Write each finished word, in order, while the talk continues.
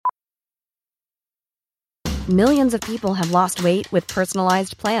Millions of people have lost weight with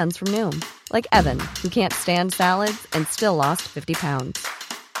personalized plans from Noom. Like Evan, who can't stand salads and still lost 50 pounds.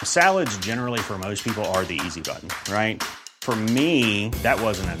 Salads generally for most people are the easy button, right? For me, that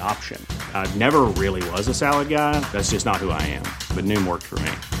wasn't an option. I never really was a salad guy. That's just not who I am. But Noom worked for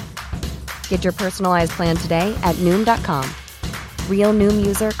me. Get your personalized plan today at Noom.com. Real Noom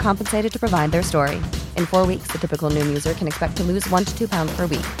user compensated to provide their story. In 4 weeks, the typical Noom user can expect to lose 1 to 2 pounds per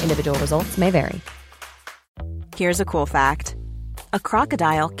week. Individual results may vary. Here's a cool fact. A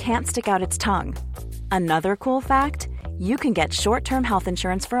crocodile can't stick out its tongue. Another cool fact, you can get short-term health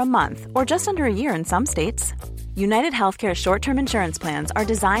insurance for a month or just under a year in some states. United Healthcare short-term insurance plans are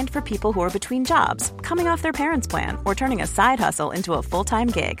designed for people who are between jobs, coming off their parents' plan, or turning a side hustle into a full-time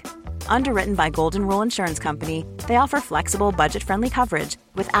gig. Underwritten by Golden Rule Insurance Company, they offer flexible, budget-friendly coverage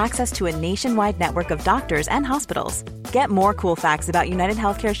with access to a nationwide network of doctors and hospitals. Get more cool facts about United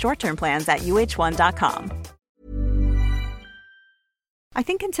Healthcare short-term plans at uh1.com. I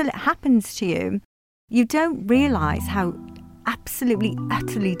think until it happens to you, you don't realise how absolutely,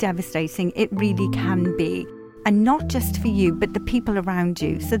 utterly devastating it really can be. And not just for you, but the people around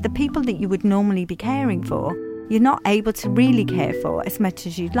you. So the people that you would normally be caring for, you're not able to really care for as much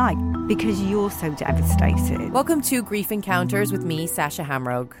as you'd like because you're so devastated. Welcome to Grief Encounters with me, Sasha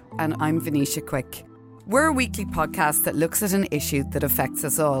Hamrogue. And I'm Venetia Quick. We're a weekly podcast that looks at an issue that affects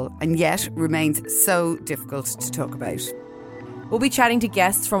us all and yet remains so difficult to talk about. We'll be chatting to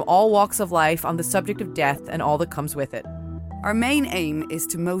guests from all walks of life on the subject of death and all that comes with it. Our main aim is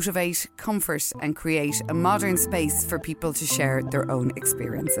to motivate, comfort and create a modern space for people to share their own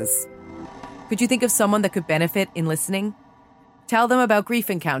experiences. Could you think of someone that could benefit in listening? Tell them about Grief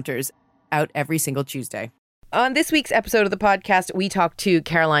Encounters, out every single Tuesday. On this week's episode of the podcast, we talked to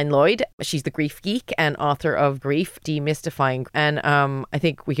Caroline Lloyd. She's the grief geek and author of Grief Demystifying. And I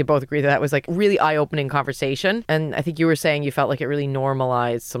think we could both agree that was like really eye-opening conversation. And I think you were saying you felt like it really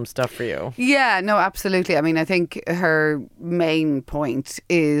normalized some stuff for you. Yeah, no, absolutely. I mean, I think her main point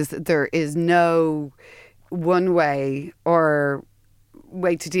is there is no one way or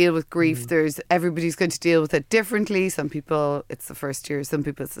way to deal with grief. Everybody's going to deal with it differently. Some people it's the first year, some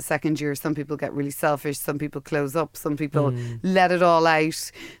people it's the second year, some people get really selfish, some people close up, some people let it all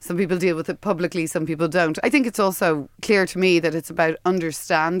out, some people deal with it publicly, some people don't. I think it's also clear to me that it's about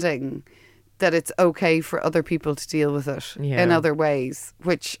understanding that it's okay for other people to deal with it in other ways,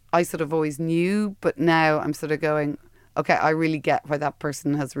 which I sort of always knew, but now I'm sort of going, okay, I really get why that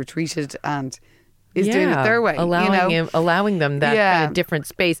person has retreated and is doing it their way, allowing them that kind of different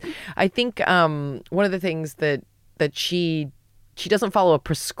space. I think one of the things that she doesn't follow a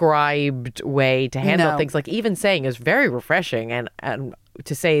prescribed way to handle things, like even saying is very refreshing and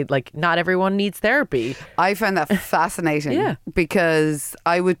to say like not everyone needs therapy. I found that fascinating because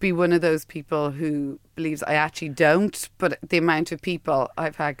I would be one of those people who believes I actually don't, but the amount of people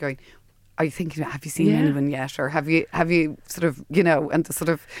I've had going, are you thinking, have you seen anyone yet? Or have you sort of, and the sort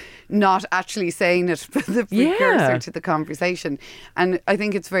of not actually saying it, but the precursor to the conversation. And I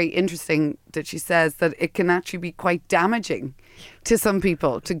think it's very interesting that she says that it can actually be quite damaging to some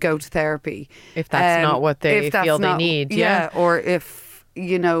people to go to therapy. If that's not what they feel they need. Yeah. Or if,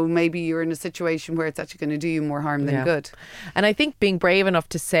 maybe you're in a situation where it's actually going to do you more harm than good. And I think being brave enough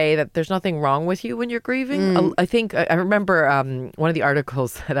to say that there's nothing wrong with you when you're grieving. I think I remember one of the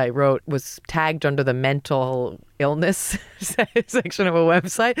articles that I wrote was tagged under the mental illness section of a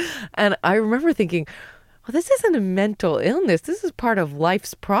website. And I remember thinking, well, this isn't a mental illness. This is part of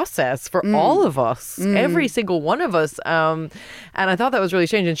life's process for all of us, every single one of us. And I thought that was really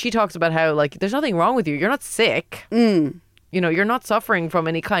strange. And she talks about how, like, there's nothing wrong with you. You're not sick. You're not suffering from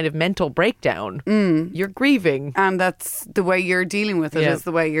any kind of mental breakdown. You're grieving. And that's the way you're dealing with it, is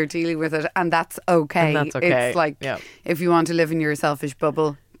the way you're dealing with it. And that's okay. It's like, if you want to live in your selfish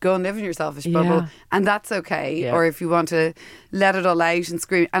bubble, go and live in your selfish bubble. And that's okay. Or if you want to let it all out and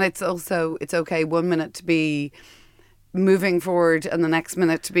scream. And it's okay 1 minute to be moving forward and the next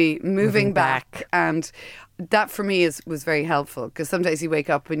minute to be moving back. And that for me was very helpful, because some days you wake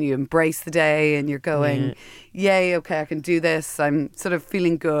up and you embrace the day and you're going, yay, okay, I can do this. I'm sort of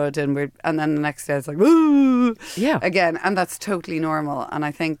feeling good. And then the next day it's like, woo, again. And that's totally normal. And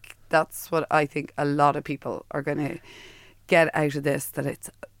I think that's what I think a lot of people are going to get out of this, that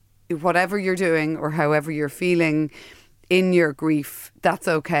it's whatever you're doing or however you're feeling in your grief, that's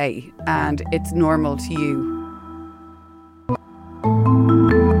okay. And it's normal to you.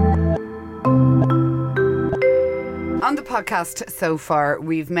 On the podcast so far,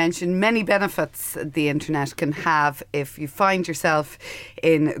 we've mentioned many benefits the internet can have if you find yourself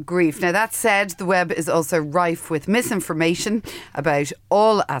in grief. Now, that said, the web is also rife with misinformation about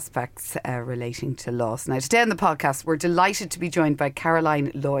all aspects relating to loss. Now, today on the podcast, we're delighted to be joined by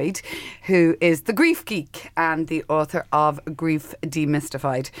Caroline Lloyd, who is the grief geek and the author of Grief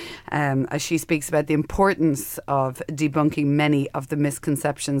Demystified, as she speaks about the importance of debunking many of the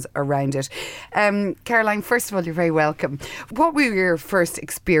misconceptions around it. Caroline, first of all, you're very welcome. What were your first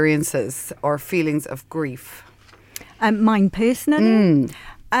experiences or feelings of grief? Mine personally?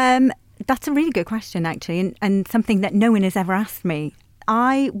 That's a really good question, actually, and something that no one has ever asked me.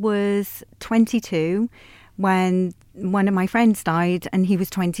 I was 22 when one of my friends died, and he was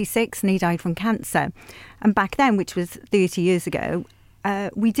 26 and he died from cancer. And back then, which was 30 years ago,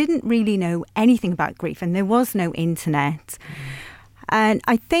 we didn't really know anything about grief, and there was no internet. And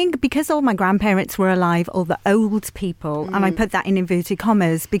I think because all my grandparents were alive, all the old people, and I put that in inverted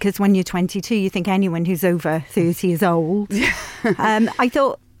commas because when you're 22, you think anyone who's over 30 is old. I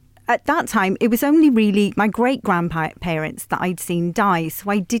thought at that time, it was only really my great-grandparents that I'd seen die. So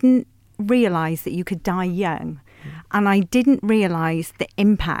I didn't realise that you could die young. And I didn't realise the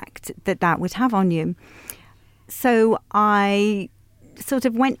impact that would have on you. So I sort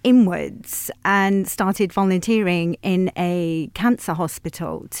of went inwards and started volunteering in a cancer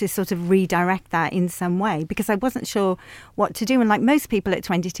hospital to sort of redirect that in some way because I wasn't sure what to do. And like most people at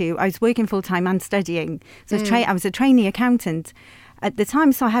 22, I was working full-time and studying. So I was a trainee accountant at the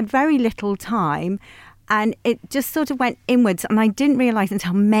time, so I had very little time. And it just sort of went inwards. And I didn't realise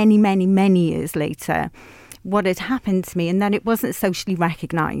until many, many, many years later what had happened to me and that it wasn't socially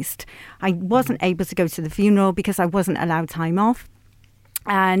recognised. I wasn't able to go to the funeral because I wasn't allowed time off.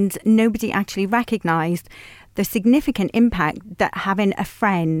 And nobody actually recognised the significant impact that having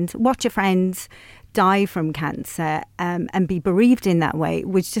watch a friend die from cancer and be bereaved in that way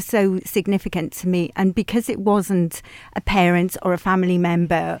was just so significant to me. And because it wasn't a parent or a family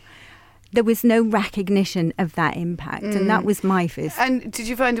member, there was no recognition of that impact. And that was my first. And did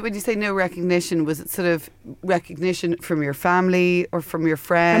you find it when you say no recognition, was it sort of recognition from your family or from your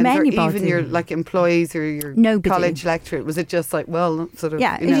friends? From anybody. Or even your like employees or your college lecturer? Was it just like, well, sort of,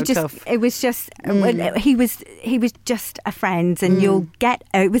 tough? It was just, he was just a friend and you'll get,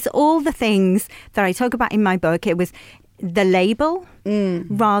 it was all the things that I talk about in my book. It was the label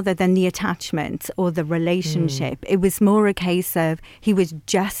rather than the attachment or the relationship. It was more a case of he was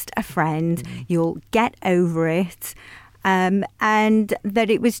just a friend, you'll get over it. And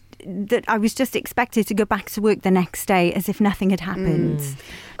that I was just expected to go back to work the next day as if nothing had happened.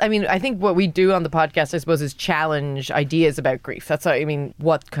 I mean, I think what we do on the podcast, I suppose, is challenge ideas about grief. That's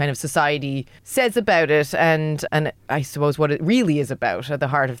what kind of society says about it, and I suppose what it really is about at the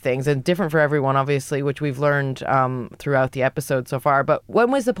heart of things, and different for everyone, obviously, which we've learned throughout the episode so far. But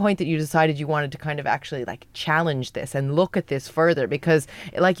when was the point that you decided you wanted to kind of actually like challenge this and look at this further? Because,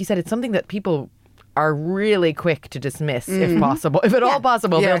 like you said, it's something that people are really quick to dismiss if possible. If at all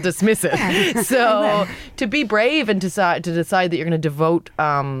possible, they'll dismiss it. So to be brave and to decide that you're going to devote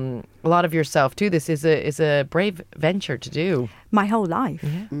a lot of yourself to this is a brave venture to do. My whole life.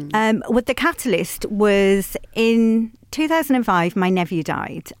 What the catalyst was in 2005, my nephew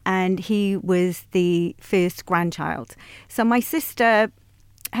died and he was the first grandchild. So my sister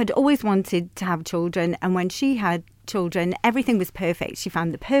had always wanted to have children, and when she had children, everything was perfect. She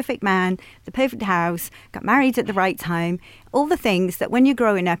found the perfect man, the perfect house, got married at the right time, all the things that when you're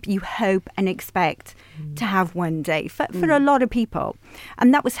growing up you hope and expect to have one day for a lot of people.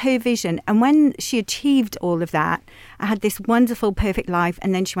 And that was her vision. And when she achieved all of that, I had this wonderful, perfect life,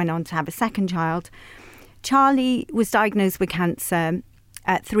 and then she went on to have a second child. Charlie was diagnosed with cancer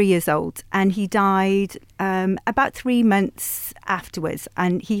at 3 years old, and he died about 3 months afterwards,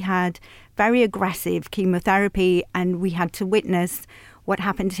 and he had very aggressive chemotherapy, and we had to witness what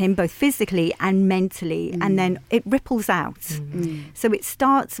happened to him both physically and mentally, and then it ripples out. So it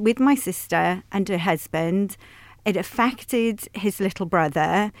starts with my sister and her husband. It affected his little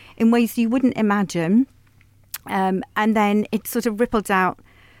brother in ways you wouldn't imagine, and then it sort of rippled out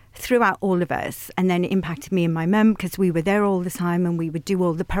throughout all of us, and then it impacted me and my mum because we were there all the time and we would do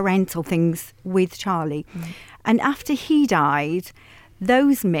all the parental things with Charlie. And after he died,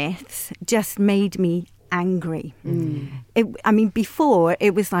 those myths just made me angry. Before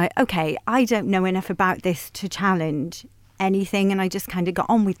it was like, okay, I don't know enough about this to challenge anything, and I just kind of got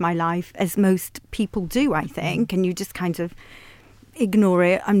on with my life as most people do, I think, and you just kind of ignore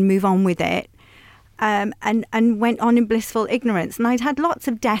it and move on with it. And went on in blissful ignorance. And I'd had lots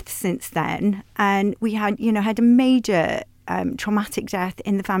of deaths since then. And we had a major traumatic death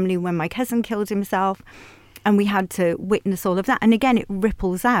in the family when my cousin killed himself. And we had to witness all of that. And again, it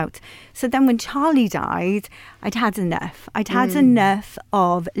ripples out. So then when Charlie died, I'd had enough. I'd had enough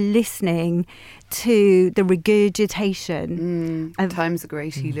of listening to the regurgitation. Time's a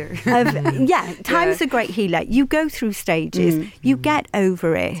great healer. Time's a great healer. You go through stages. You get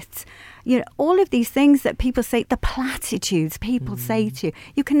over it. You know, all of these things that people say, the platitudes people say to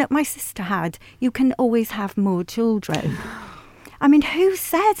you. My sister had, you can always have more children. I mean, who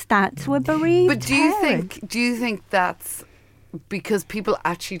says that to a bereaved But do you think that's because people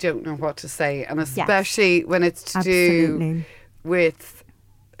actually don't know what to say, and especially when it's to do with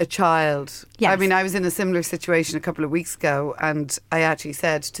a child? Yes. I mean, I was in a similar situation a couple of weeks ago, and I actually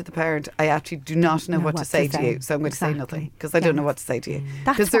said to the parent, I actually do not know what to say to you, so I'm going to say nothing, because I don't know what to say to you.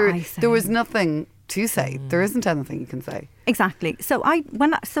 That's what I say. There was nothing to say. There isn't anything you can say. Exactly. So I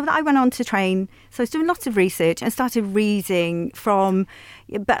went on to train. So I was doing lots of research and started reading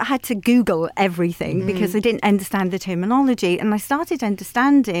but I had to Google everything because I didn't understand the terminology. And I started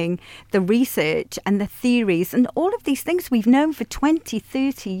understanding the research and the theories and all of these things we've known for 20,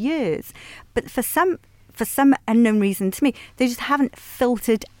 30 years. But for some unknown reason to me, they just haven't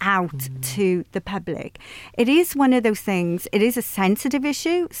filtered out to the public. It is one of those things, it is a sensitive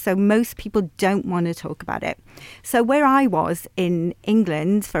issue, so most people don't want to talk about it. So where I was in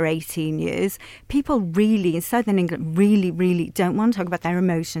England for 18 years, people really, in Southern England, really, really don't want to talk about their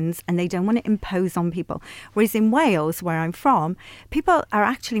emotions, and they don't want to impose on people. Whereas in Wales, where I'm from, people are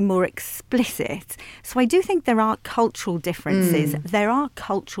actually more explicit. So I do think there are cultural differences. There are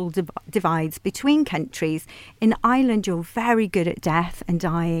cultural divides between countries. In Ireland, you're very good at death and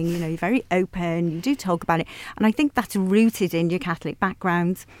dying. You know, you're very open. You do talk about it. And I think that's rooted in your Catholic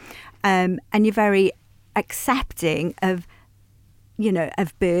background. And you're very accepting of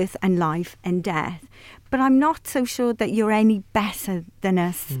birth and life and death. But I'm not so sure that you're any better than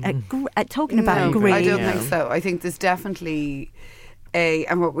us at talking about grief. I don't think so. I think there's definitely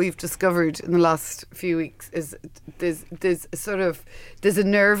and what we've discovered in the last few weeks is there's a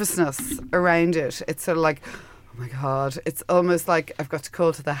nervousness around it. It's sort of like, oh my God, it's almost like I've got to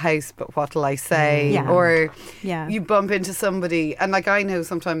call to the house, but what'll I say? Or you bump into somebody, and like I know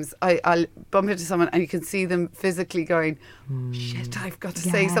sometimes I'll bump into someone and you can see them physically going, shit, I've got to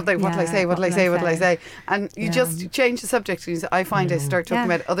say something. What'll I say? What'll I say? What'll I say? And you just change the subject. And I find I start talking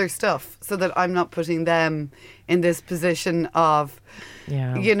about other stuff so that I'm not putting them in this position of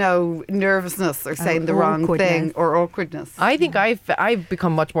nervousness or saying the wrong thing or awkwardness. I think I've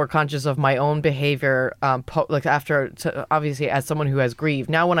become much more conscious of my own behaviour, obviously as someone who has grieved.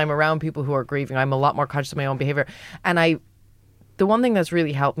 Now when I'm around people who are grieving, I'm a lot more conscious of my own behaviour. And the one thing that's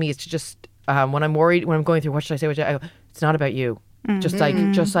really helped me is to just, when I'm worried, when I'm going through, what should I say? I go, it's not about you. Just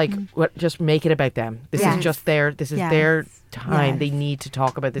make it about them. This is just their time. They need to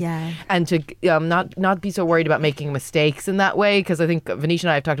talk about this, and to not be so worried about making mistakes in that way. Because I think Venetia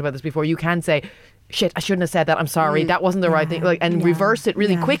and I have talked about this before. You can say, "Shit, I shouldn't have said that. I'm sorry. That wasn't the right thing." And reverse it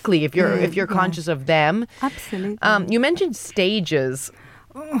really quickly if you're conscious of them. Absolutely. You mentioned stages.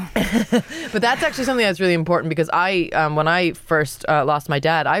 But that's actually something that's really important, because when I first lost my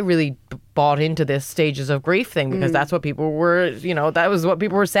dad, I really bought into this stages of grief thing, because that's what people were, that was what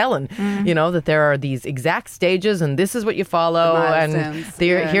people were selling, that there are these exact stages and this is what you follow, and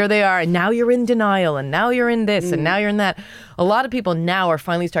here they are, and now you're in denial, and now you're in this, and now you're in that. A lot of people now are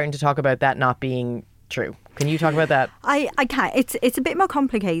finally starting to talk about that not being true. Can you talk about that? I can. It's a bit more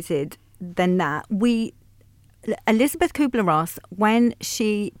complicated than that. Elizabeth Kubler-Ross, when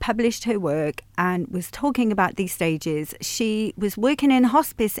she published her work and was talking about these stages, she was working in a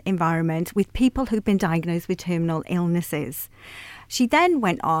hospice environment with people who'd been diagnosed with terminal illnesses. She then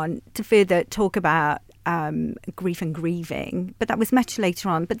went on to further talk about grief and grieving, but that was much later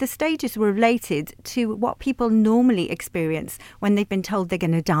on. But the stages were related to what people normally experience when they've been told they're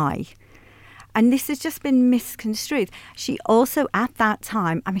going to die. And this has just been misconstrued. She also, at that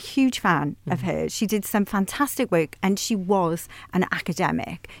time, I'm a huge fan of hers. She did some fantastic work, and she was an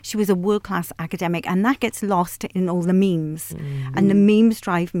academic. She was a world-class academic, and that gets lost in all the memes. And the memes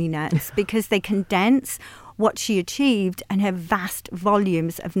drive me nuts because they condense what she achieved and her vast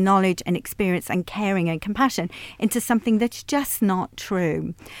volumes of knowledge and experience and caring and compassion into something that's just not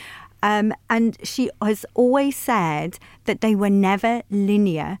true. And she has always said that they were never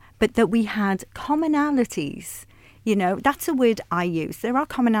linear, but that we had commonalities. That's a word I use. There are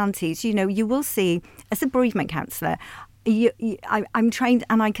commonalities. You will see, as a bereavement counsellor, I'm trained,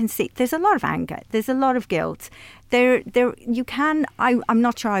 and I can see there's a lot of anger. There's a lot of guilt. I'm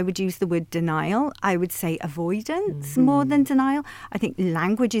not sure I would use the word denial. I would say avoidance more than denial. I think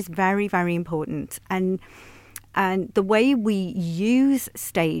language is very, very important. And the way we use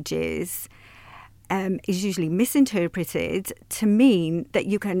stages, is usually misinterpreted to mean that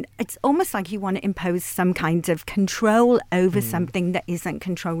it's almost like you want to impose some kind of control over something that isn't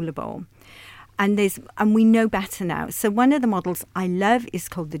controllable. And we know better now. So one of the models I love is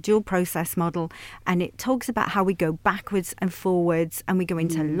called the dual process model, and it talks about how we go backwards and forwards, and we go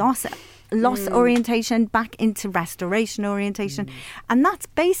into loss orientation, back into restoration orientation. And that's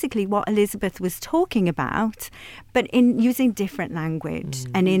basically what Elizabeth was talking about, but in using different language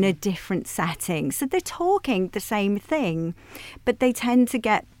and in a different setting. So they're talking the same thing, but they tend to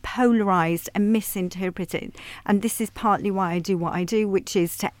get polarized and misinterpreted. And this is partly why I do what I do, which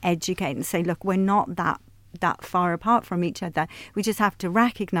is to educate and say, look, we're not that far apart from each other. We just have to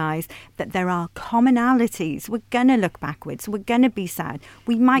recognize that there are commonalities. We're going to look backwards. We're going to be sad.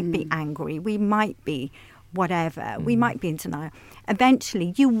 We might be angry. We might be whatever. We might be in denial.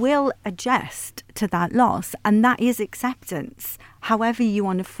 Eventually, you will adjust to that loss, and that is acceptance. However you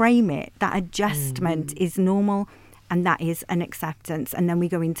want to frame it, that adjustment is normal, and that is an acceptance. And then we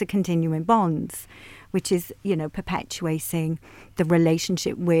go into continuing bonds, which is, perpetuating the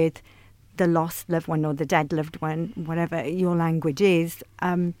relationship with the lost loved one or the dead loved one, whatever your language is.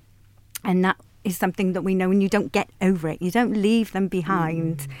 And that is something that we know, and you don't get over it. You don't leave them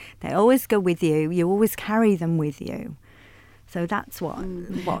behind. They always go with you. You always carry them with you. So that's what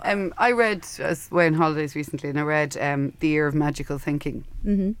I read, I was away on holidays recently, and I read The Year of Magical Thinking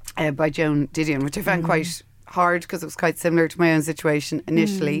by Joan Didion, which I found quite hard because it was quite similar to my own situation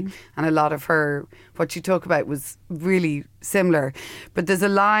initially, and a lot of what she talked about was really similar. But there's a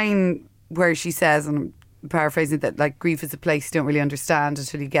line where she says, and I'm paraphrasing, that like grief is a place you don't really understand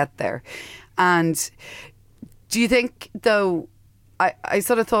until you get there. And do you think, though, I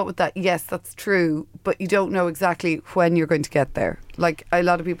sort of thought with that, yes, that's true, but you don't know exactly when you're going to get there. Like, a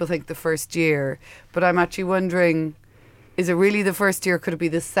lot of people think the first year, but I'm actually wondering, is it really the first year? Could it be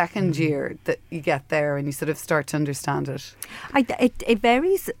the second year that you get there and you sort of start to understand it? It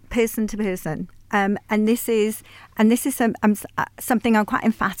varies person to person. And this is something I'm quite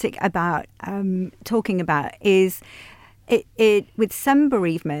emphatic about talking about is it with some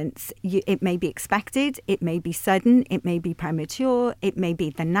bereavements, it may be expected, it may be sudden, it may be premature, it may be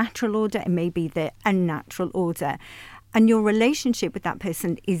the natural order, it may be the unnatural order. And your relationship with that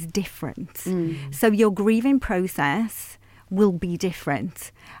person is different. So your grieving process will be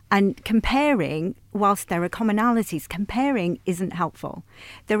different. And comparing, whilst there are commonalities, comparing isn't helpful.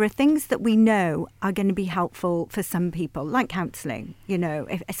 There are things that we know are going to be helpful for some people, like counselling,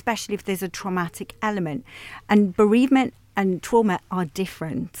 especially if there's a traumatic element. And bereavement and trauma are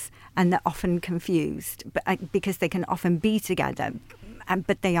different, and they're often confused because they can often be together,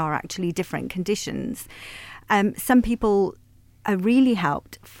 but they are actually different conditions. Some people are really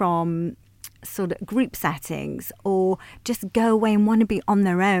helped from sort of group settings, or just go away and want to be on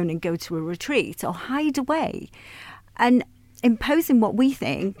their own and go to a retreat or hide away. And imposing what we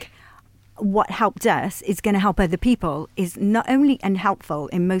think what helped us is going to help other people is not only unhelpful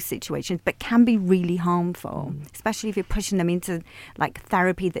in most situations, but can be really harmful, especially if you're pushing them into like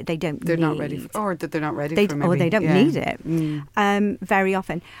therapy that they don't need. They're not ready for, or that they're not ready for, maybe. Or they don't need it very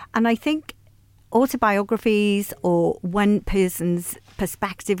often. And I think autobiographies or one person's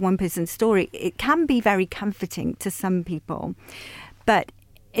perspective, one person's story, it can be very comforting to some people, but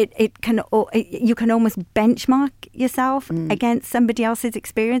you can almost benchmark yourself against somebody else's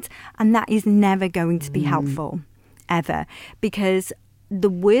experience, and that is never going to be helpful, ever. Because the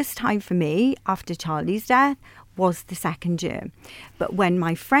worst time for me after Charlie's death was the second year. But when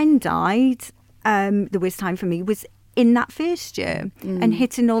my friend died, the worst time for me was in that first year and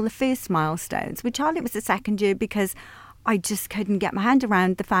hitting all the first milestones. With Charlie, it was the second year because I just couldn't get my hand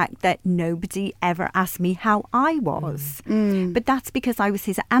around the fact that nobody ever asked me how I was. But that's because I was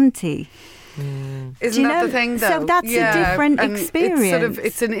his auntie. Isn't that the thing, though? So that's a different experience.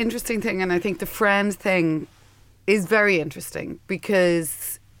 It's an interesting thing, and I think the friend thing is very interesting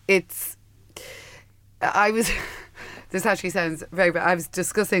because this actually sounds very bad. I was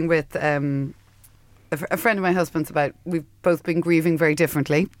discussing with a friend of my husband's about, we've both been grieving very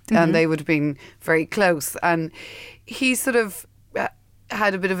differently, and they would have been very close, and he sort of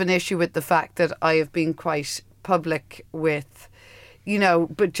had a bit of an issue with the fact that I have been quite public with,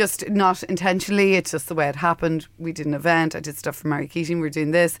 but just not intentionally. It's just the way it happened. We did an event, I did stuff for Mary Keating, we were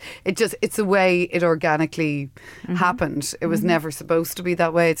doing this. It's the way it organically happened. It was never supposed to be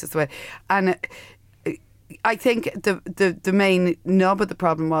that way. It's just the way. And I think the main nub of the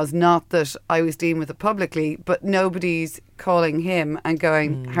problem was not that I was dealing with it publicly, but nobody's calling him and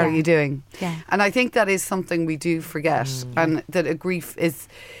going, how are you doing? Yeah. And I think that is something we do forget, and that a grief is,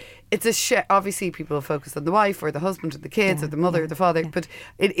 it's obviously people focus on the wife or the husband or the kids or the mother or the father, but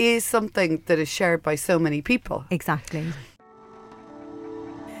it is something that is shared by so many people. Exactly.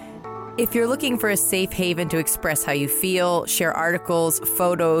 If you're looking for a safe haven to express how you feel, share articles,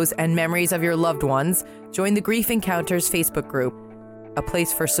 photos, and memories of your loved ones, join the Grief Encounters Facebook group, a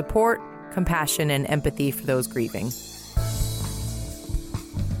place for support, compassion, and empathy for those grieving.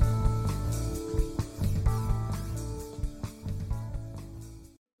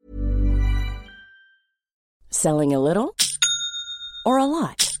 Selling a little or a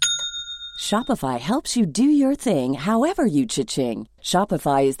lot? Shopify helps you do your thing however you cha-ching.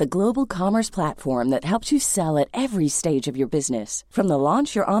 Shopify is the global commerce platform that helps you sell at every stage of your business. From the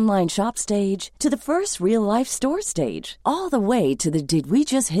launch your online shop stage to the first real-life store stage, all the way to the did we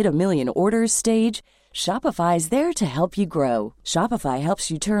just hit a million orders stage. Shopify is there to help you grow. Shopify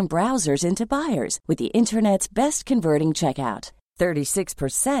helps you turn browsers into buyers with the internet's best converting checkout.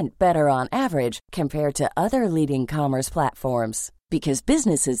 36% better on average compared to other leading commerce platforms. Because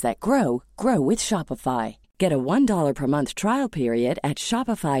businesses that grow, grow with Shopify. Get a $1 per month trial period at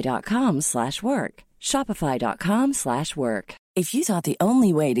shopify.com/work. Shopify.com/work. If you thought the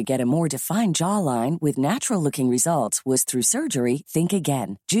only way to get a more defined jawline with natural-looking results was through surgery, think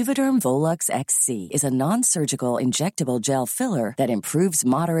again. Juvederm Volux XC is a non-surgical injectable gel filler that improves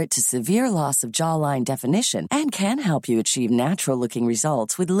moderate to severe loss of jawline definition and can help you achieve natural-looking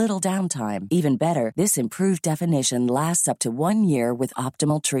results with little downtime. Even better, this improved definition lasts up to 1 year with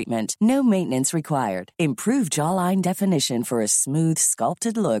optimal treatment. No maintenance required. Improve jawline definition for a smooth,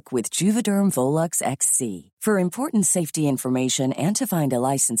 sculpted look with Juvederm Volux XC. For important safety information and to find a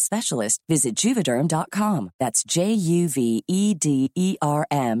licensed specialist, visit Juvederm.com. That's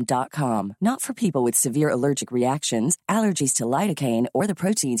JUVEDERM.com. Not for people with severe allergic reactions, allergies to lidocaine, or the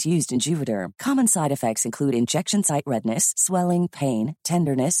proteins used in Juvederm. Common side effects include injection site redness, swelling, pain,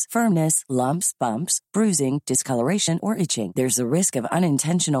 tenderness, firmness, lumps, bumps, bruising, discoloration, or itching. There's a risk of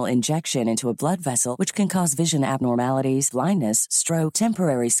unintentional injection into a blood vessel, which can cause vision abnormalities, blindness, stroke,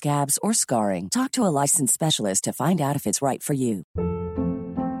 temporary scabs, or scarring. Talk to a licensed specialist to find out if it's right for you.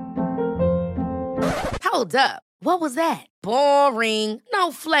 Hold up. What was that? Boring.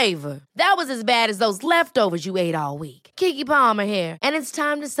 No flavor. That was as bad as those leftovers you ate all week. Keke Palmer here, and it's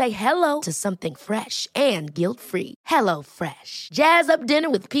time to say hello to something fresh and guilt-free. Hello Fresh. Jazz up dinner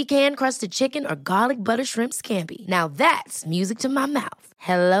with pecan-crusted chicken or garlic butter shrimp scampi. Now that's music to my mouth.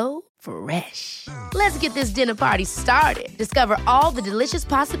 Hello Fresh. Let's get this dinner party started. Discover all the delicious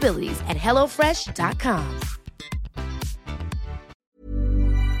possibilities at HelloFresh.com.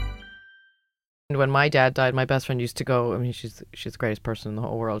 When my dad died, my best friend used to go, I mean, she's the greatest person in the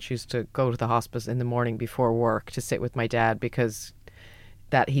whole world. She used to go to the hospice in the morning before work to sit with my dad because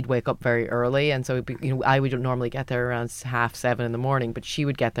that he'd wake up very early. And so, I would normally get there around 6:30 in the morning, but she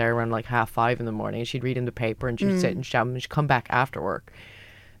would get there around like 5:30 in the morning. And she'd read in the paper and she'd sit and chat and she'd come back after work.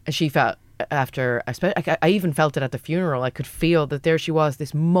 And she felt, I even felt it at the funeral. I could feel that there she was,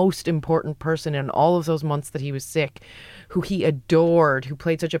 this most important person in all of those months that he was sick, who he adored, who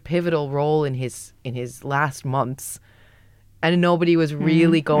played such a pivotal role in his last months. And nobody was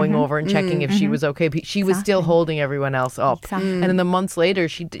really going over and checking if she was okay. She was still holding everyone else up. And in the months later,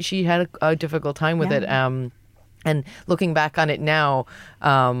 she had a difficult time with it. And looking back on it now,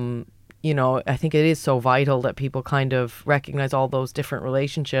 I think it is so vital that people kind of recognize all those different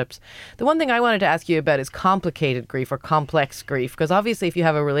relationships. The one thing I wanted to ask you about is complicated grief or complex grief, because obviously if you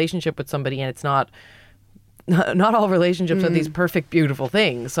have a relationship with somebody and it's not all relationships are these perfect, beautiful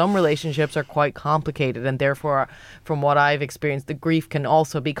things. Some relationships are quite complicated, and therefore, from what I've experienced, the grief can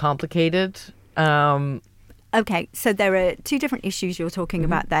also be complicated. Okay, so there are two different issues you're talking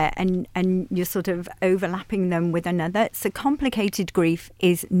about there, and you're sort of overlapping them with another. So complicated grief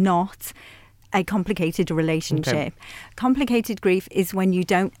is not a complicated relationship. Okay. Complicated grief is when you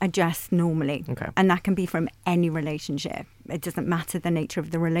don't adjust normally. Okay. And that can be from any relationship. It doesn't matter the nature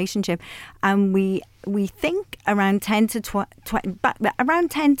of the relationship. And we think around 10 to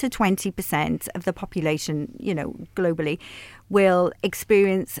 20% of the population, globally, will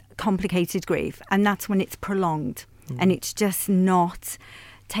experience complicated grief. And that's when it's prolonged and it's just not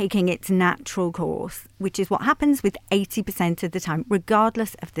taking its natural course, which is what happens with 80% of the time,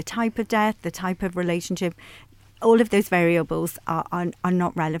 regardless of the type of death, the type of relationship. All of those variables are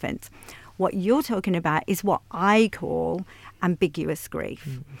not relevant. What you're talking about is what I call ambiguous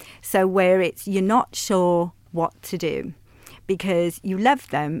grief. So where you're not sure what to do because you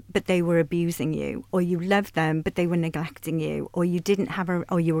loved them, but they were abusing you, or you loved them, but they were neglecting you, or you didn't have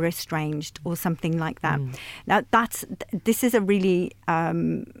or you were estranged, or something like that. Now, this is a really,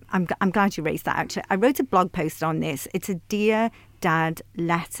 I'm glad you raised that, actually. I wrote a blog post on this. It's a Dear Dad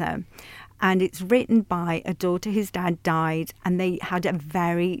letter, and it's written by a daughter whose dad died, and they had a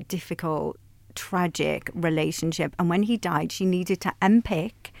very difficult, tragic relationship. And when he died, she needed to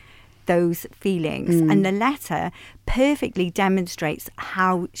unpick those feelings, and the letter perfectly demonstrates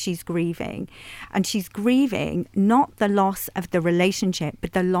how she's grieving. And she's grieving not the loss of the relationship,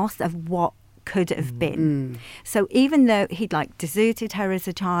 but the loss of what could have been. So even though he'd deserted her as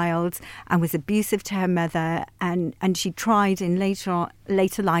a child and was abusive to her mother, and she tried in later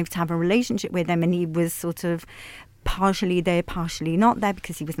life to have a relationship with him, and he was sort of partially there, partially not there,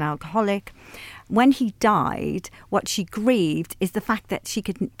 because he was an alcoholic. When he died, what she grieved is the fact that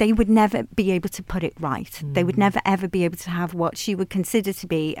they would never be able to put it right. They would never ever be able to have what she would consider to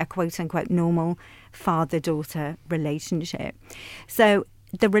be a quote unquote normal father-daughter relationship. So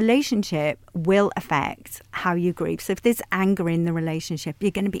the relationship will affect how you grieve. So if there's anger in the relationship,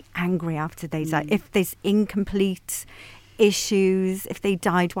 you're going to be angry after they die. If there's incomplete issues, if they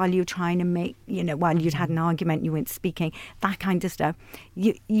died while you were trying to while you'd had an argument, you weren't speaking, that kind of stuff,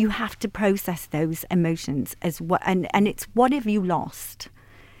 you have to process those emotions as well. And it's, what have you lost?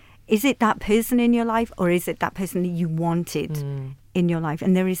 Is it that person in your life, or is it that person that you wanted in your life?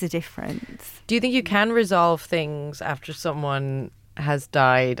 And there is a difference. Do you think you can resolve things after someone has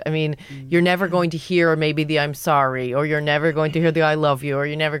died? I mean, you're never going to hear maybe the I'm sorry, or you're never going to hear the I love you, or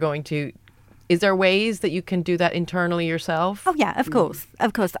you're never going to... Is there ways that you can do that internally yourself? Oh, yeah, of course.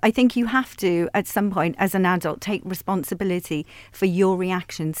 Of course. I think you have to, at some point, as an adult, take responsibility for your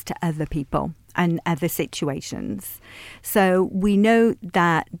reactions to other people and other situations. So we know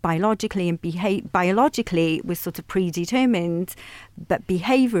that biologically we're sort of predetermined, but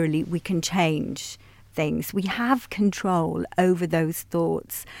behaviourally we can change things. We have control over those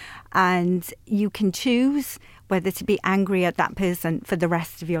thoughts, and you can choose whether to be angry at that person for the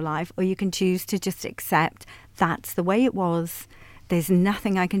rest of your life, or you can choose to just accept that's the way it was. There's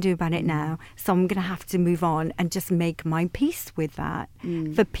nothing I can do about it now, so I'm going to have to move on and just make my peace with that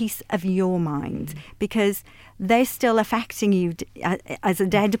for peace of your mind, because they're still affecting you as a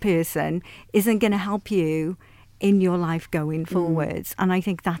dead person isn't going to help you in your life going forwards. And I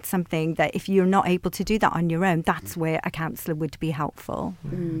think that's something that if you're not able to do that on your own, that's where a counsellor would be helpful.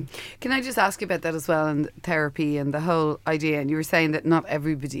 Can I just ask you about that as well, and therapy and the whole idea? And you were saying that not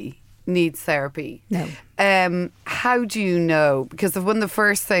everybody needs therapy. No. How do you know? Because one of the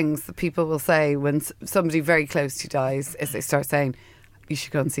first things that people will say when somebody very close to you dies is they start saying, you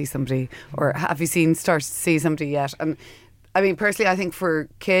should go and see somebody, or have you started to see somebody yet? And I mean, personally, I think for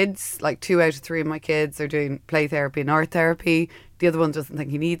kids, 2 out of 3 of my kids are doing play therapy and art therapy. The other one doesn't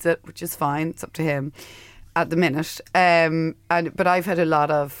think he needs it, which is fine. It's up to him at the minute. But I've had a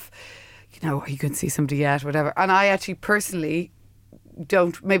lot of, are you going to see somebody yet, whatever. And I actually personally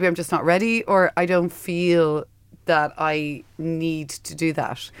don't, maybe I'm just not ready, or I don't feel that I need to do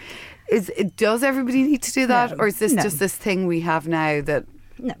that. Does everybody need to do that? Or is this just this thing we have now that...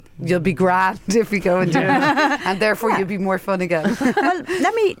 No. You'll be grand if we go and do it, and therefore you'll be more fun again. Well,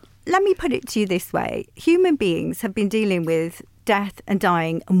 let me put it to you this way. Human beings have been dealing with death and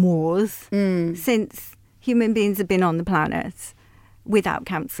dying and wars since human beings have been on the planet without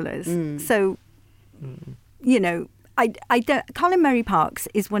counsellors. So, Colin Murray Parkes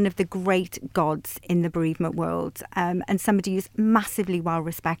is one of the great gods in the bereavement world, and somebody who's massively well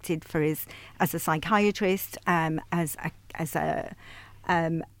respected for as a psychiatrist, as a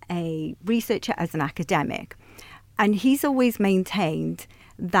researcher, as an academic. And he's always maintained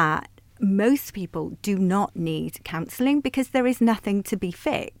that most people do not need counselling because there is nothing to be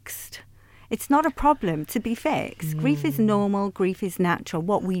fixed. It's not a problem to be fixed. Grief is normal, grief is natural.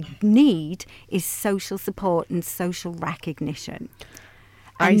 What we need is social support and social recognition.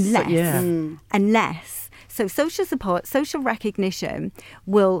 Unless, so social support, social recognition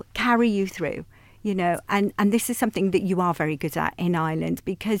will carry you through. And this is something that you are very good at in Ireland,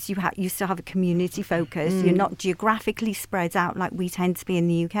 because you still have a community focus. You're not geographically spread out like we tend to be in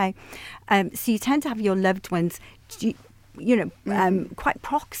the UK. So you tend to have your loved ones, quite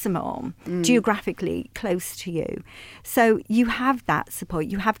proximal, geographically close to you. So you have that support.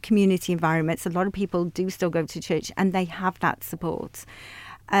 You have community environments. A lot of people do still go to church, and they have that support.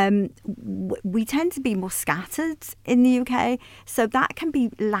 We tend to be more scattered in the UK, so that can be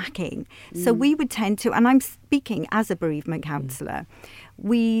lacking. So we would tend to, and I'm speaking as a bereavement counsellor,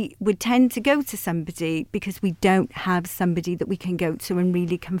 we would tend to go to somebody because we don't have somebody that we can go to and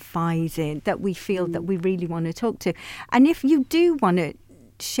really confide in, that we feel that we really want to talk to. And if you do want to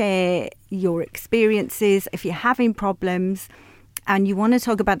share your experiences, if you're having problems, and you want to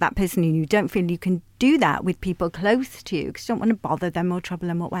talk about that person and you don't feel you can do that with people close to you because you don't want to bother them or trouble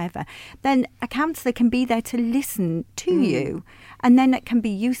them or whatever, then a counsellor can be there to listen to you, and then it can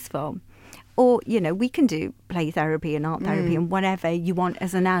be useful. Or, you know, we can do play therapy and art therapy and whatever you want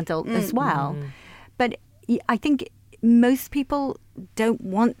as an adult as well. But I think most people don't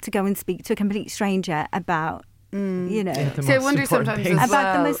want to go and speak to a complete stranger about, you know. So I wonder sometimes as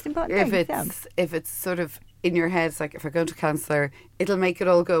about the most important things. If it's sort of in your head, it's like, if I go to a counsellor, it'll make it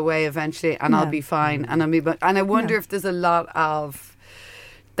all go away eventually and I'll be fine. And I wonder if there's a lot of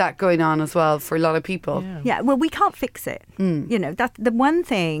that going on as well for a lot of people. Yeah, well, we can't fix it. You know, that's the one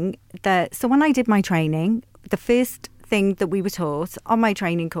thing that, so when I did my training, the first thing that we were taught on my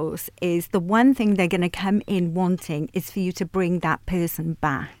training course is the one thing they're going to come in wanting is for you to bring that person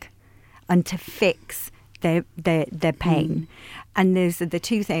back and to fix their pain. And those are the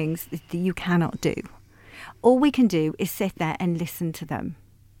two things that you cannot do. All we can do is sit there and listen to them.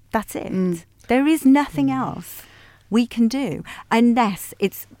 That's it. There is nothing else we can do unless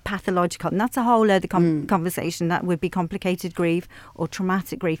it's pathological. And that's a whole other conversation. That would be complicated grief or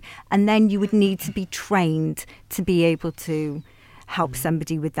traumatic grief. And then you would need to be trained to be able to help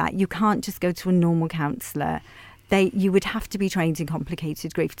somebody with that. You can't just go to a normal counsellor. You would have to be trained in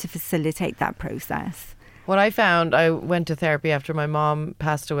complicated grief to facilitate that process. What I found, I went to therapy after my mom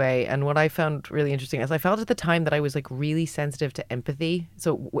passed away, and what I found really interesting is I felt at the time that I was like really sensitive to empathy.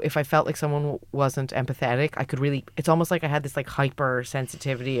 So if I felt like someone wasn't empathetic, I could really, it's almost like I had this like hyper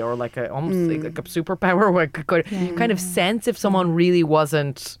sensitivity or like almost like a superpower where I could kind of sense if someone really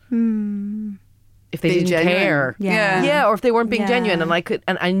wasn't, if they didn't genuine. care. Yeah, or if they weren't being genuine. And I could,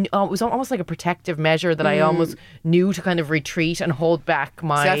 and it was almost like a protective measure that I almost knew to kind of retreat and hold back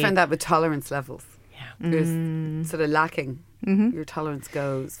my... See, I find that with tolerance levels. There's sort of lacking. Your tolerance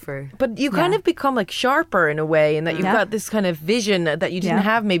goes for... But you kind of become like sharper in a way, in that you've got this kind of vision that you didn't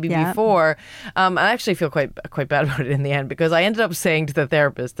have maybe before. I actually feel quite bad about it in the end, because I ended up saying to the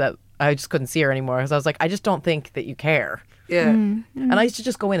therapist that I just couldn't see her anymore, because I was like, I just don't think that you care. Yeah. And I used to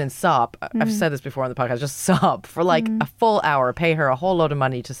just go in and sob. I've said this before on the podcast, just sob for like a full hour, pay her a whole load of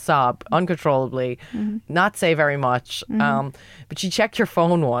money to sob uncontrollably, not say very much. But she checked your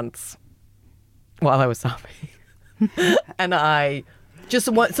phone once while I was sobbing. And I just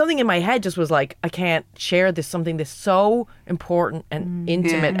something in my head just was like, I can't share this, something that's so important and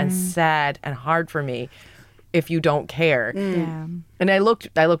intimate and sad and hard for me if you don't care. And I looked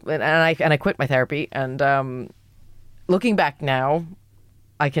and I quit my therapy, and looking back now,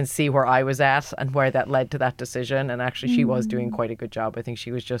 I can see where I was at and where that led to that decision. And actually she was doing quite a good job. I think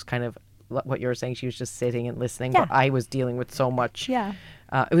she was just kind of what you were saying, she was just sitting and listening, but I was dealing with so much.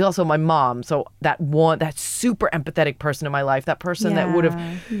 It was also my mom, so that super empathetic person in my life, that person that would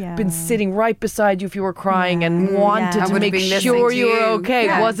have been sitting right beside you if you were crying and wanted to make sure you were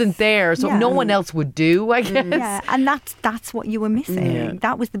okay, wasn't there, so no one else would do, I guess. And that's what you were missing.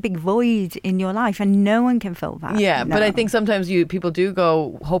 That was the big void in your life, and no one can fill that. But I think sometimes people do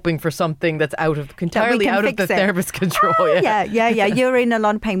go hoping for something that's entirely out of the therapist's control. You're in a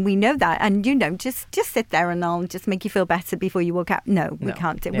lot of pain. We know that, and just sit there and I'll just make you feel better before you walk out. No.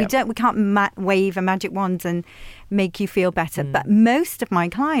 Can't do. We can't wave a magic wand and make you feel better. But most of my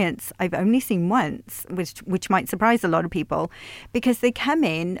clients I've only seen once, which might surprise a lot of people, because they come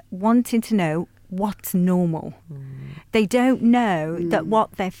in wanting to know what's normal. They don't know that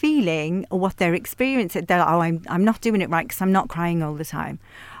what they're feeling or what they're experiencing, they're like, I'm not doing it right because I'm not crying all the time.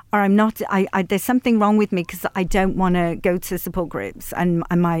 Or I'm not, there's something wrong with me because I don't want to go to support groups, and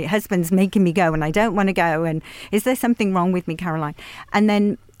my husband's making me go and I don't want to go. And is there something wrong with me, Caroline? And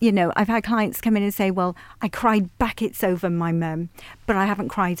then, I've had clients come in and say, well, I cried buckets over my mum, but I haven't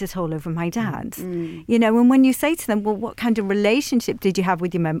cried at all over my dad. And when you say to them, well, what kind of relationship did you have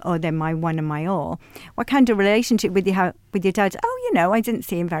with your mum? Oh, they're my one and my all. What kind of relationship with your dad? Oh, I didn't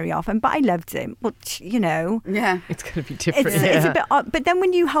see him very often, but I loved him. But, Yeah. It's going to be different. It's a bit odd. But then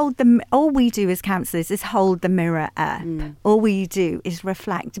when you hold them, all we do as counsellors is hold the mirror up. All we do is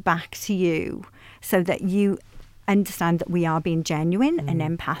reflect back to you so that you understand that we are being genuine and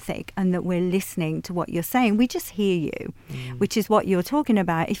empathic, and that we're listening to what you're saying. We just hear you, which is what you're talking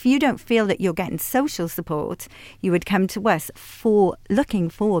about. If you don't feel that you're getting social support, you would come to us looking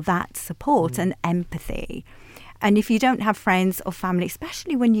for that support and empathy. And if you don't have friends or family,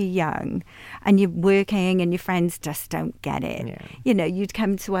 especially when you're young and you're working and your friends just don't get it, you'd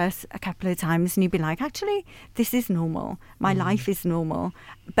come to us a couple of times and you'd be like, actually, this is normal. My life is normal.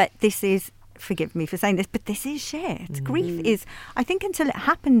 But this is, forgive me for saying this, but this is shit. Grief is, I think until it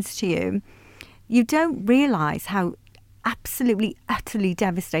happens to you, you don't realise how absolutely, utterly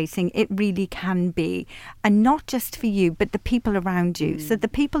devastating it really can be. And not just for you, but the people around you. So the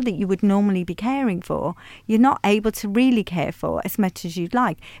people that you would normally be caring for, you're not able to really care for as much as you'd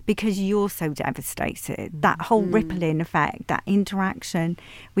like because you're so devastated. That whole rippling effect, that interaction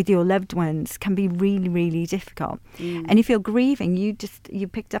with your loved ones can be really, really difficult. And if you're grieving, you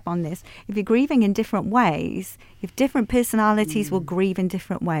picked up on this, if you're grieving in different ways, if different personalities will grieve in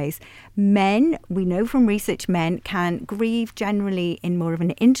different ways. Men, we know from research, men can grieve generally in more of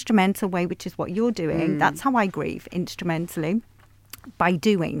an instrumental way, which is what you're doing. That's how I grieve, instrumentally, by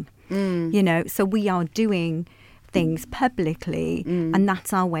doing. So we are doing things publicly, and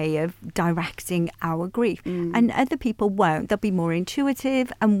that's our way of directing our grief. And other people won't. They'll be more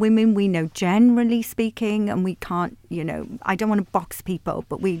intuitive, and women, we know, generally speaking, and we can't, I don't want to box people,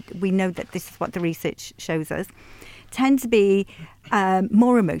 but we know that this is what the research shows us, tend to be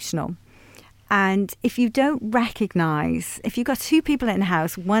more emotional. And if you don't recognise, if you've got two people in the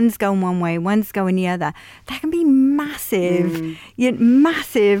house, one's going one way, one's going the other, there can be massive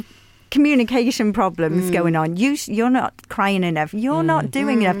communication problems going on. You're not crying enough. You're not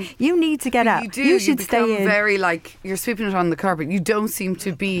doing enough. You need to get up. You should stay in. Very you're sweeping it on the carpet. You don't seem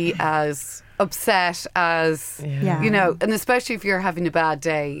to be as upset as, and especially if you're having a bad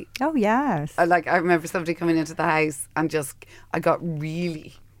day. Oh, yes. I remember somebody coming into the house and I got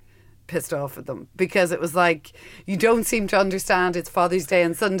really pissed off at them because it was like, you don't seem to understand it's Father's Day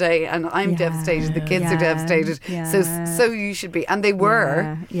on Sunday and I'm devastated, the kids are devastated, so you should be, and they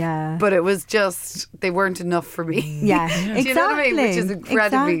were, but it was just, they weren't enough for me. Exactly. Do you know what I mean? Which is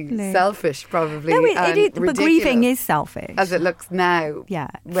incredibly selfish, probably. No, but grieving is selfish as it looks now.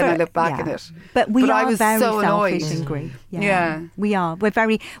 When I look back at it, but we I are was very so selfish annoyed. in grief. We are.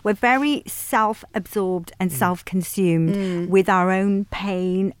 We're very self-absorbed and self-consumed with our own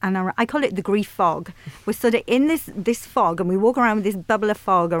pain and I call it the grief fog. We're sort of in this fog, and we walk around with this bubble of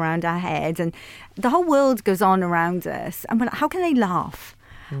fog around our heads, and the whole world goes on around us. And we're like, how can they laugh?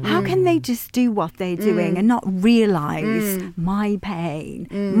 How can they just do what they're doing and not realise my pain,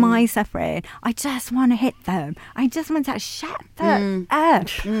 my suffering? I just want to hit them. I just want to shut them up.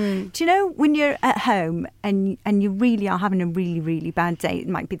 Do you know, when you're at home and you really are having a really, really bad day, it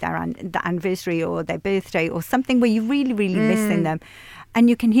might be their anniversary or their birthday or something where you're really, really missing them, and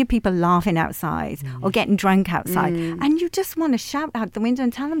you can hear people laughing outside or getting drunk outside, and you just want to shout out the window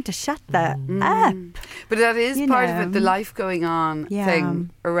and tell them to shut the up. But that is part of it, the life going on thing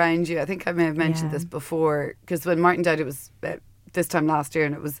around you. I think I may have mentioned this before, because when Martin died, it was this time last year,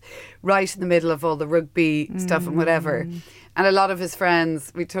 and it was right in the middle of all the rugby stuff and whatever. And a lot of his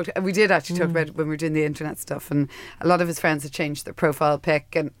friends, we did actually talk about it when we were doing the internet stuff, and a lot of his friends had changed their profile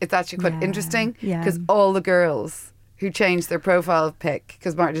pic, and it's actually quite interesting because all the girls who changed their profile pic,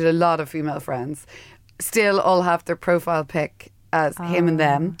 because Martin did a lot of female friends, still all have their profile pic as him and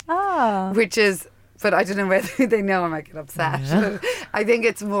them, which is, but I don't know whether they know I might get upset. I think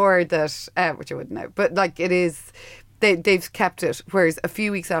it's more that, which I wouldn't know, but it is, they've kept it. Whereas a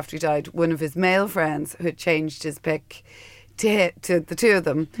few weeks after he died, one of his male friends who had changed his pic to the two of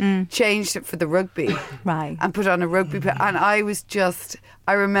them, changed it for the rugby, right, and put on a rugby and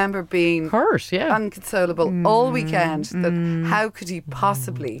I remember being hurt, unconsolable all weekend that how could he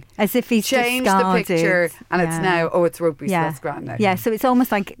possibly, as if he's changed the picture and it's now it's rugby, so that's grand now. So it's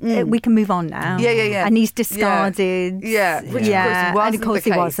almost like we can move on now. And he's discarded. Which of course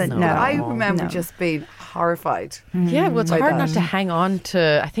he wasn't. No, I remember just being horrified. Well, it's hard not to hang on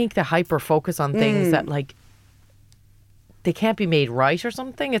to, I think, the hyper focus on things that they can't be made right or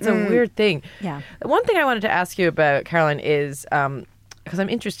something. It's a weird thing. One thing I wanted to ask you about, Caroline, is because I'm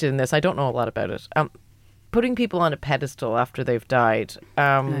interested in this, I don't know a lot about it, putting people on a pedestal after they've died,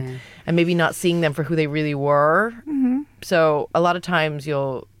 and maybe not seeing them for who they really were. So a lot of times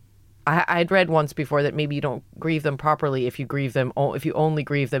I'd read once before that maybe you don't grieve them properly if you only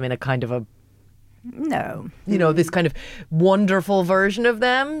grieve them in a kind of a this kind of wonderful version of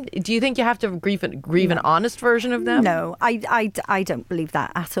them. Do you think you have to grieve an honest version of them? No, I don't believe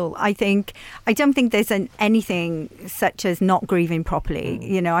that at all. I don't think there's anything such as not grieving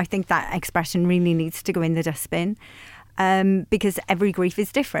properly. I think that expression really needs to go in the dustbin, because every grief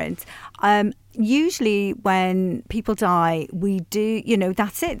is different. Usually when people die, we do,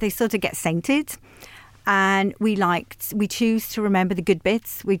 that's it. They sort of get sainted. And we choose to remember the good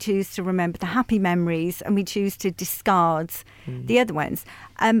bits, we choose to remember the happy memories, and we choose to discard the other ones.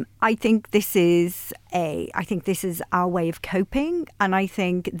 I think this is our way of coping, and I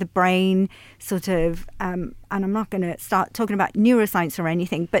think the brain sort of, and I'm not going to start talking about neuroscience or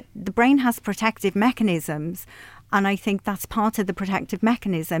anything, but the brain has protective mechanisms, and I think that's part of the protective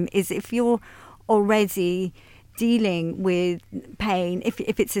mechanism is if you're already dealing with pain, if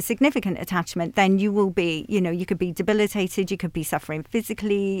it's a significant attachment, then you will be, you could be debilitated, you could be suffering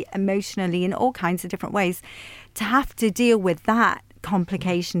physically, emotionally, in all kinds of different ways. To have to deal with that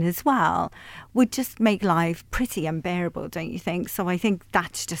complication as well would just make life pretty unbearable, don't you think? So I think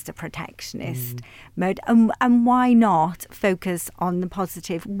that's just a protectionist mode. And why not focus on the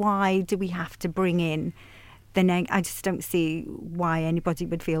positive? Why do we have to bring in I just don't see why anybody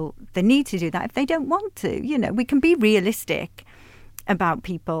would feel the need to do that if they don't want to. We can be realistic about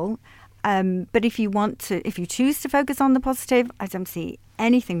people, but if you choose to focus on the positive, I don't see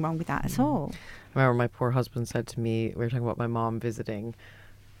anything wrong with that at all. I remember my poor husband said to me, we were talking about my mom visiting.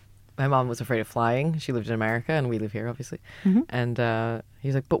 My mom was afraid of flying. She lived in America and we live here, obviously. Mm-hmm. And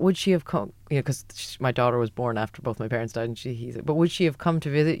he's like, but would she have come, because my daughter was born after both my parents died, and he's like, but would she have come to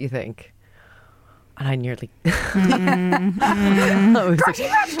visit, you think? And I nearly... I was like,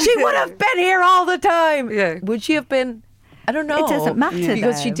 she would have been here all the time. Yeah. Would she have been? I don't know. It doesn't matter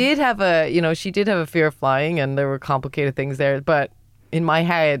because she did have a fear of flying, and there were complicated things there. But in my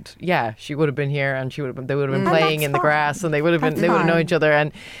head, yeah, she would have been here, and they would have been playing in the grass, and they would have known each other,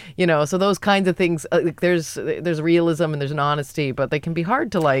 and so those kinds of things. There's realism and there's an honesty, but they can be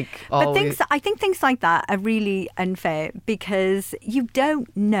hard to always. But I think things like that are really unfair because you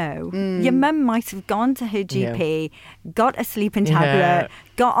don't know. Your mum might have gone to her GP, got a sleeping tablet,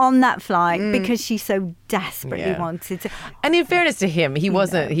 got on that flight because she so desperately wanted to. And in fairness to him, he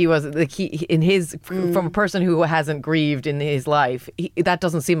wasn't from a person who hasn't grieved in his life. That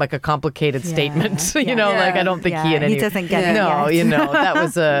doesn't seem like a complicated statement, I don't think he doesn't get it. No, that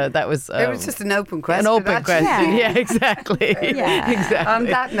was it was just an open question. An open question, exactly. Exactly. On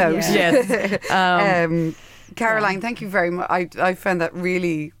that note, yes. Caroline, thank you very much. I found that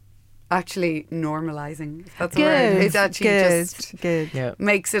really actually normalising. That's good. A word. It actually just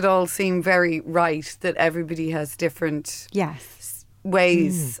makes it all seem very right that everybody has different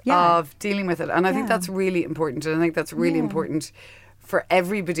ways of dealing with it, and I think that's really important. And I think that's really important for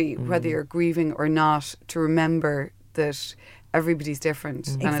everybody, whether you're grieving or not, to remember that everybody's different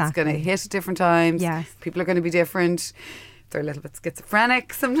and it's going to hit at different times. Yes. People are going to be different. They're a little bit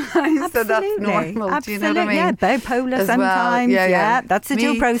schizophrenic sometimes, so that's normal. Absolutely. Do you know what I mean? Yeah, bipolar sometimes. Well. Yeah. That's a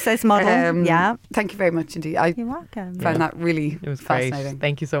dual process model. Thank you very much indeed. You're welcome. Found that really fascinating. Great.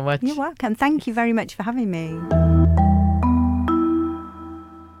 Thank you so much. You're welcome. Thank you very much for having me.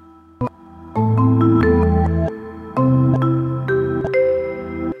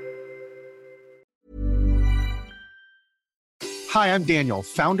 Hi, I'm Daniel,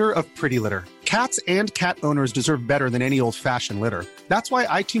 founder of Pretty Litter. Cats and cat owners deserve better than any old-fashioned litter. That's why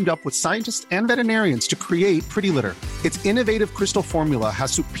I teamed up with scientists and veterinarians to create Pretty Litter. Its innovative crystal formula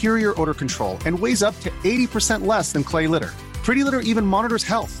has superior odor control and weighs up to 80% less than clay litter. Pretty Litter even monitors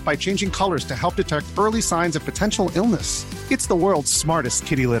health by changing colors to help detect early signs of potential illness. It's the world's smartest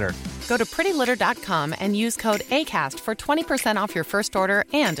kitty litter. Go to prettylitter.com and use code ACAST for 20% off your first order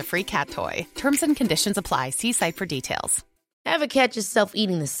and a free cat toy. Terms and conditions apply. See site for details. Ever catch yourself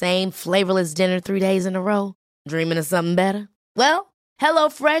eating the same flavorless dinner 3 days in a row? Dreaming of something better? Well,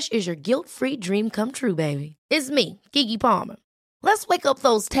 HelloFresh is your guilt-free dream come true, baby. It's me, Keke Palmer. Let's wake up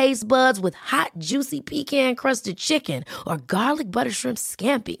those taste buds with hot, juicy pecan-crusted chicken or garlic butter shrimp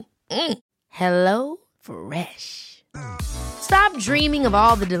scampi. Hello Fresh. Stop dreaming of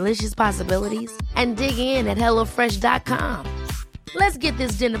all the delicious possibilities and dig in at HelloFresh.com. Let's get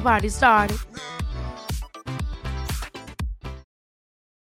this dinner party started.